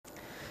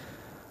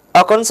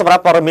គុណសម្រា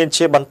ប់ព័ត៌មាន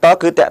ជាបន្ត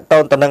គឺតកតូ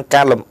នទៅនឹង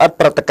ការលំអិត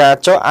ព្រឹត្តិការណ៍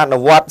ចុះអនុ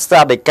វត្ត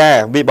ស្តីការ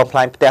វិបំផ្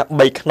លាញផ្ទះ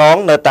3ខ្នង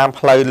នៅតាម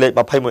ផ្លូវលេខ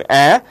 21A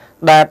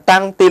ដែល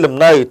តាំងទីលំ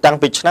នៅតាំង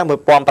ពីឆ្នាំ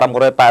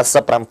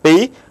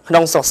 1987 ក្នុ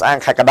ងស្រុកស្អាង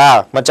ខេត្តកណ្ដាល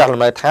ម្ចាស់លំ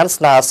នៅឋាន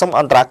ស្នើសុំ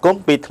អន្តរាគម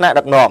ន៍ពីថ្នាក់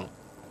ដឹកនាំ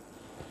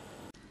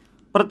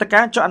ព្រឹត្តិ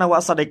ការណ៍ចុះអនុវ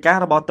ត្តស្តីការ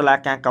របស់តុលា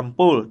ការកំ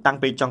ពូលតាំង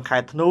ពីចុងខែ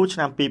ធ្នូឆ្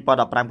នាំ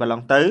 2015 កន្ល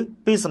ងទៅ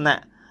ពីសំណា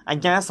ក់អ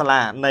ញ្ញាសា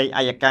លានៃ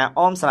អัยការ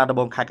អមសាលាដំ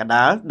បងខេត្តកណ្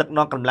ដាលដឹក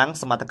នាំកម្លាំង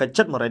សមត្ថកិច្ច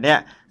ជិត100នា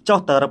ក់ចុះ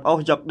ទៅរឹបអូស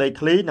យកដី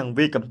ធ្លីនិង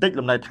វាយកំទេច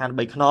លំនៅឋាន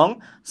3ខ្នង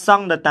ស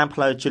ង់នៅតាមផ្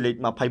លូវជាលេខ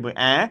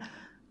 21A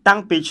តាំង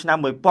ពីឆ្នាំ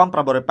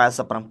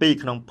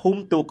 1987 ក្នុងភូ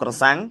មិទូក្រ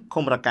សាំង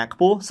ឃុំរកាខ្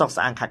ពស់ស្រុក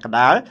ស្អាងខេត្តកណ្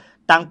ដាល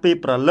តាំងពី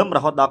ព្រលឹមរ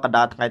ហូតដល់កណ្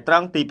ដាលថ្ងៃត្រ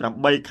ង់ទី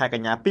 8 ខែក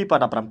ញ្ញា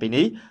 2017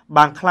 នេះ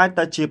បានក្លាយ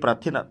ទៅជាប្រ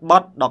ធានប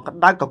ទដ៏ក្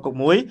តៅគគុក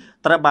មួយ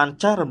ត្រូវបាន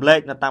ចែករំលែក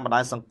នៅតាមបណ្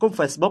ដាញសង្គម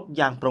Facebook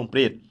យ៉ាងព្រោងព្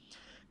រាត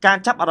ការ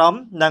ចាប់អារម្ម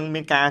ណ៍និងមា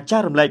នការចែ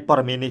ករំលែកព័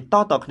ត៌មាននេះត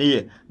ៗគ្នា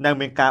និង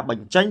មានការប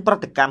ញ្ចេញប្រ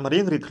តិកម្មរៀ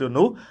ងៗខ្លួន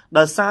នោះ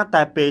ដោយសារ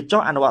តែពេល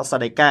ចុះអនុវត្តស្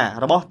តីការ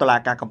របស់តុលា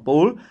ការកំពូ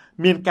ល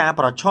មានការ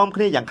ប្រឈម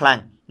គ្នាយ៉ាងខ្លាំង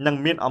និង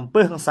មានអំ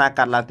ពើហិង្សា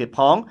កើតឡើងទៀតផ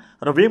ង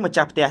រវាងម្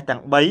ចាស់ផ្ទះទាំ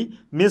ង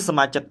3មានស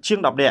មាជិកជាង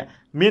10នាក់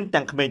មាន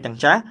ទាំងក្មេងទាំង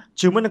ចាស់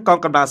ជាមួយនឹងកង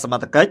កម្លាំងសម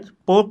ត្ថកិច្ច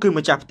ពោលគឺ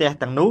ម្ចាស់ផ្ទះ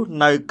ទាំងនោះ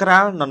នៅក្រា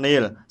លននេ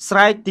លស្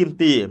រែកទាម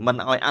ទារមិន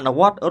ឲ្យអនុ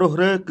វត្តរុះ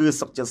រើគឺ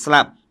សុខចិត្តស្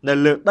លាប់នៅ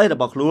លើដីរ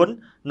បស់ខ្លួន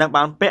និង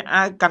បានពាក់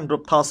អាវកាន់រូ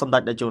បថតសម្ដេ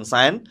ចតេជោ ហ៊ុន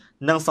សែន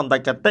និងសម្ដេច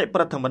កតេប្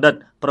រធម្មបណ្ឌិត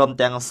ព្រម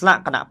ទាំងស្លាក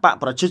គណៈបក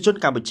ប្រជាជន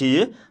កម្ពុជា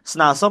ស្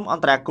នើសុំអ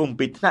ន្តរាគមន៍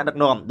ពីថ្នាក់ដឹក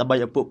នាំដើម្បី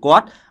ឲ្យពួកគា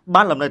ត់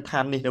បានលំនៅឋា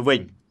ននេះទៅវិ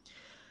ញ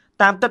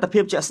តាមទស្សន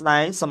វិជ្ជាជាក់ស្ដែ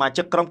ងសមា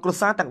ជិកក្រុមគ្រួ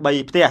សារទាំង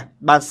3ផ្ទះ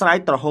បានស្រែក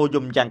ទ្រហោ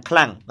យំយ៉ាងខ្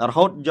លាំងរ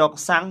ហូតយក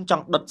សាំងច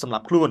ង់ដុតសម្លា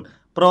ប់ខ្លួន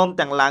ព្រម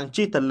ទាំងឡើង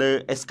ជិះទៅលើ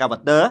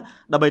Excavator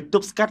ដើម្បីទ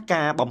ប់ស្កាត់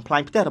ការបំផ្លា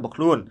ញផ្ទះរបស់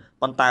ខ្លួន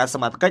ប៉ុន្តែស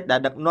មាជិកដែល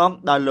ដឹកនាំ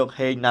ដោយលោក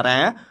ហេងណារ៉ា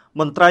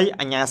មន្ត្រី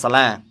អាជ្ញាសា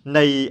លា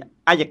នៃ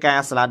អัยការ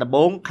សាលាដំប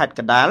ងខេត្ត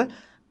កណ្ដាល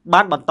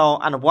បានបន្ត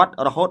អនុវត្ត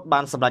រហូតបា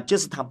នសម្រេចជា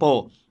ស្ថាពរ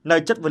នៅ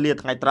ជិតវេលា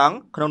ថ្ងៃត្រង់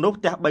ក្នុងនោះ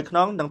ផ្ទះ3ខ្ន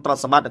ងនិងទ្រព្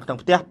យសម្បត្តិនៅក្នុង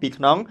ផ្ទះ2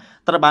ខ្នង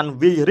ត្រូវបាន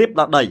វាយរៀប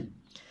ដល់ដី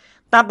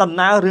តាមដំ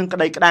ណើររឿងក្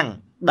តីក្តាំង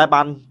ដែល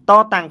បានត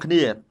តាំងគ្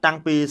នាតាំង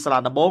ពីសាលា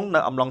ដំបងនៅ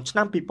អំឡុងឆ្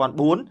នាំ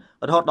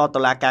 2004 រហូតដល់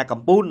តុលាការកំ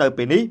ពូលនៅ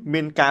ពេលនេះ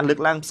មានការលើក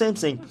ឡើងផ្សេង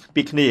ៗ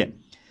ពីគ្នា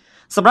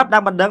សម្រាប់ដើ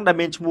មបណ្ដឹងដែល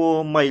មានឈ្មោះ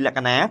មីលក្ខ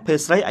ណាភេទ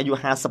ស្រីអាយុ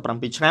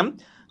 57 ឆ្នាំ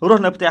រ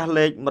ស់នៅផ្ទះ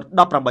លេខ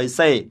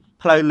 18C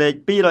ផ្លូវលេខ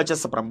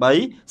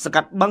 278 សង្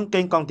កាត់បឹង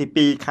កេងកងទី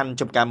 2 ខណ្ឌ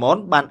ចំការមន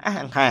បានអះ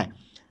អាងថា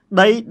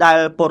ដីដែល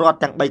ពលរដ្ឋ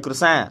ទាំង3គ្រួ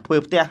សារធ្វើ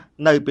ផ្ទះ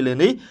នៅពីលើ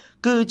នេះ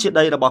គឺជា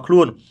ដីរបស់ខ្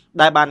លួន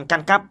ដែលបានកា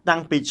ន់កាប់តាំ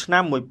ងពីឆ្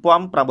នាំ 1987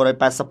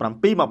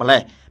 មកម្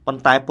លេះប៉ុ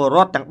ន្តែពលរ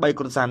ដ្ឋទាំង3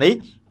គ្រួសារនេះ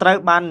ត្រូវ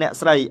បានអ្នក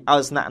ស្រីឲ្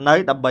យស្នាក់នៅ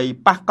ដើម្បី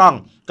ប៉ះកង់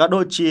ក៏ដូ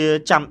ចជា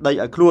ចាំដី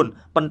ឲ្យខ្លួន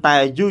ប៉ុន្តែ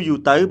យូរ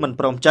ទៅមិន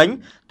ព្រមចេញ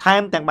ថែ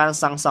មទាំងបាន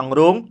សាងសង់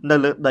រោងនៅ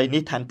លើដី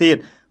នេះថែមទៀត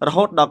រ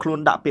ហូតដល់ខ្លួន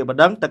ដាក់ពាក្យបណ្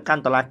ដឹងទៅកា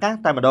ន់តុលាការ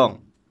តែម្ដង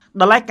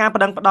ដល់ឡែកការ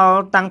ប្តឹងផ្តល់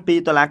តាំងពី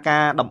តុលាកា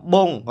រដំប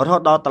ងរហូ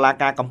តដល់តុលា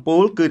ការកំពូ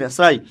លគឺអ្នក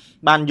ស្រី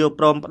បានយក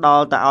ព្រមផ្ត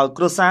ល់ទៅឲ្យ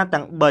គ្រួសារ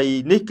ទាំង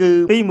3នេះគឺ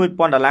ពី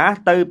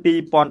$1000ទៅ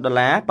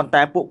$2000ប៉ុន្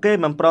តែពួកគេ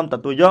មិនព្រមទ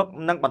ទួលយក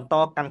និងបន្ត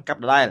កាន់កា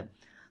ប់ដដែល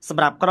ស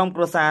ម្រាប់ក្រុមគ្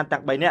រួសារទាំ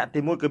ង3នាក់ទី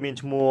1គឺមាន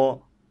ឈ្មោះ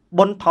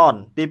ប៊ុនថន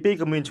ទី2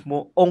គឺមានឈ្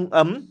មោះអ៊ុង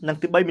អឹមនិង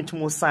ទី3មានឈ្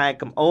មោះសែ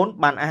កំអូន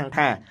បានអះអាង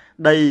ថា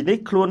ដីនេះ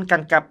ខ្លួនកា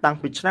ន់កាប់តាំង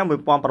ពីឆ្នាំ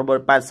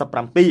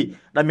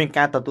 1987 ដែលមាន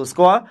ការទទួលស្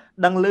គាល់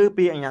ដឹងឮ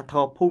ពីអាជ្ញាធ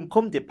រភូមិ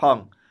ឃុំទៀតផង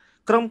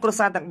ក្រុមគ្រួ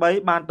សារទាំង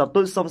3បានទ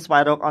ទូចសុំស្វែ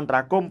ងរកអន្ត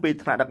រាគមន៍ពី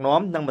ថ្នាក់ដឹក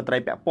នាំនិងមន្ត្រី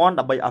ពាក់ព័ន្ធ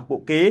ដើម្បីឲ្យពួក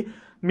គេ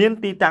មាន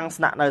ទីតាំង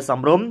ស្នាក់នៅសម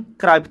រម្យ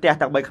ក្រោយផ្ទះ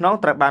ទាំង3ខ្នង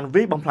ត្រូវបាន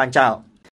វាយបំផ្លាញចោល